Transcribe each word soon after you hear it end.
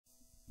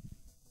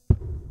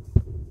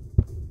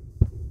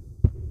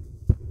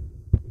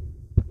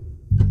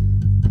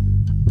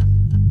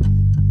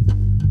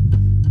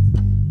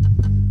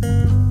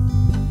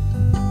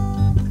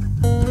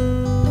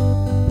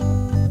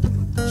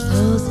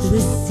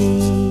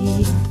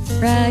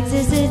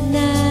Roxas at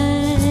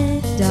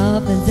night,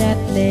 dolphins at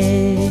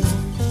play,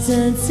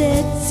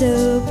 sunset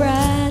so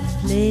bright,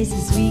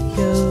 places we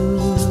go,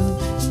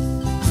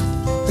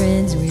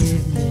 friends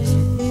we've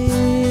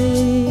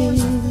made.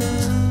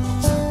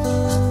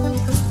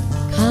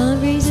 Calm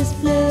breezes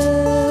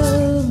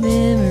blow,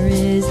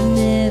 memories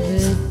never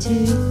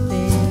to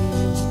fade.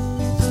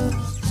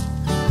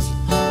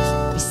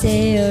 We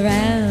sail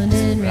round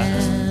and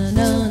round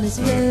on this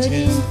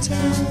floating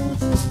tide.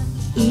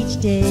 Each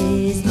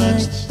day is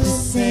much the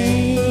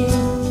same.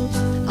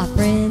 Our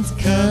friends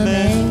come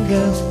and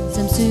go,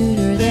 some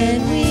sooner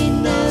than we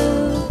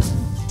know.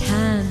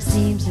 Time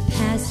seems to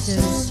pass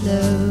so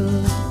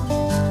slow.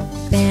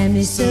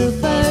 Family so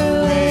far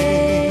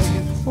away,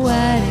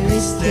 why do we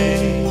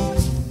stay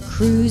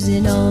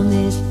cruising on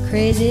this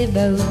crazy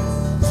boat?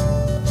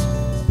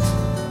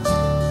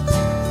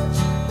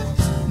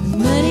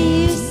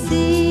 Money you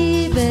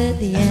see, but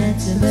the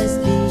answer must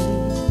be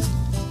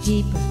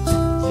deeper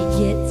it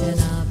gets in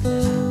our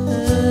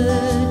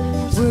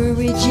blood. Were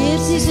we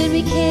gypsies when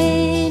we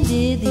came?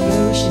 Did the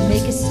ocean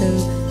make us so?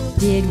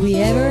 Did we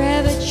ever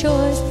have a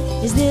choice?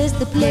 Is this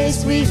the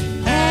place we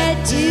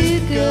had to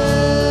go?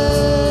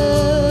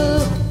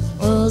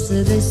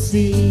 Also the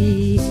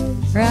sea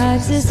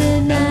rocks us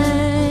at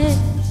night,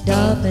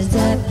 dolphins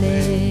at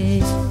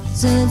play,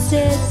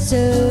 sunset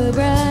so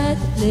bright,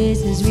 the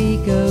places we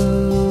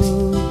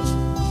go,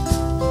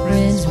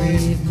 friends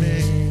we've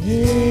made.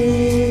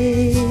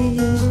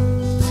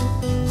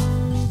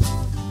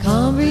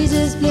 Calm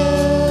breezes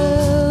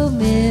blow,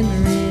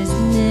 memories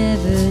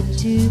never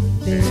to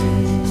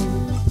fade.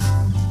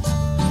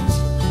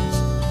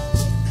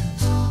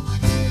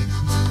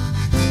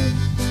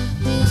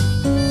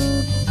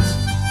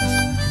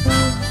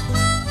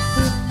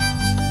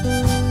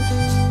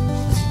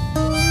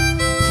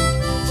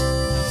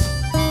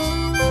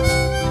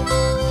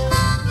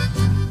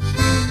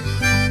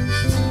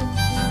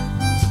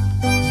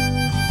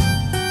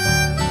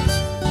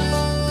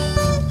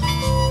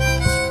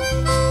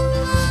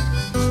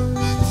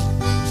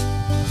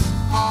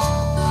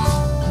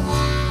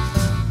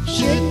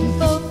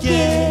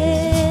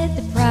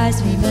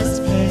 We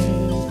must pay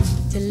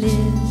to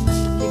live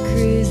the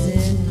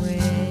cruising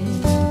way,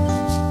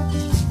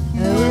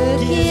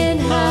 working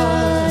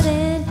hard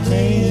and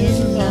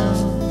playing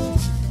long,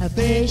 a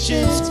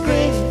patience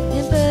great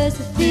and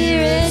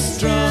perseverance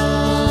strong.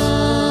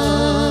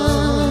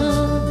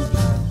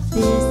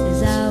 This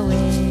is our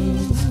way,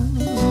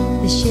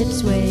 the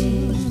ship's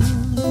way,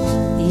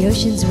 the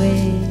ocean's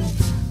way,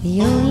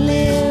 the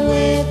only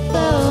way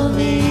for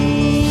me.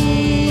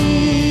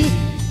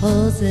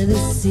 Pulse of the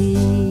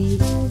sea,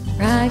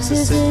 rocks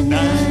us at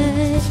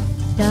night,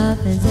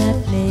 dolphins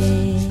at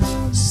play,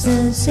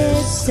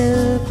 sunset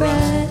so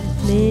bright,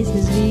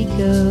 places we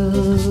go,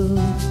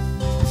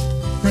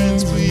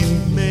 friends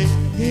we've made.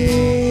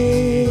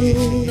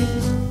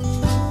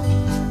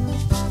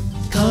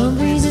 Calm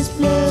breezes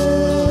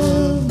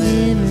blow,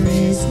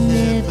 memories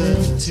never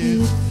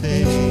to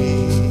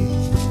fade.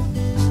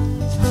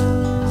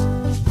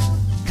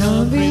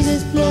 Calm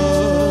breezes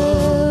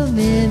blow,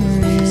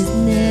 memories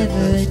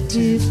never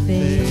to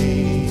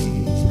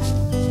fade.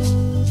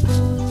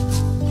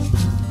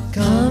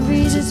 Calm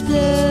breezes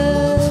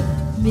blow,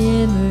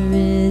 memories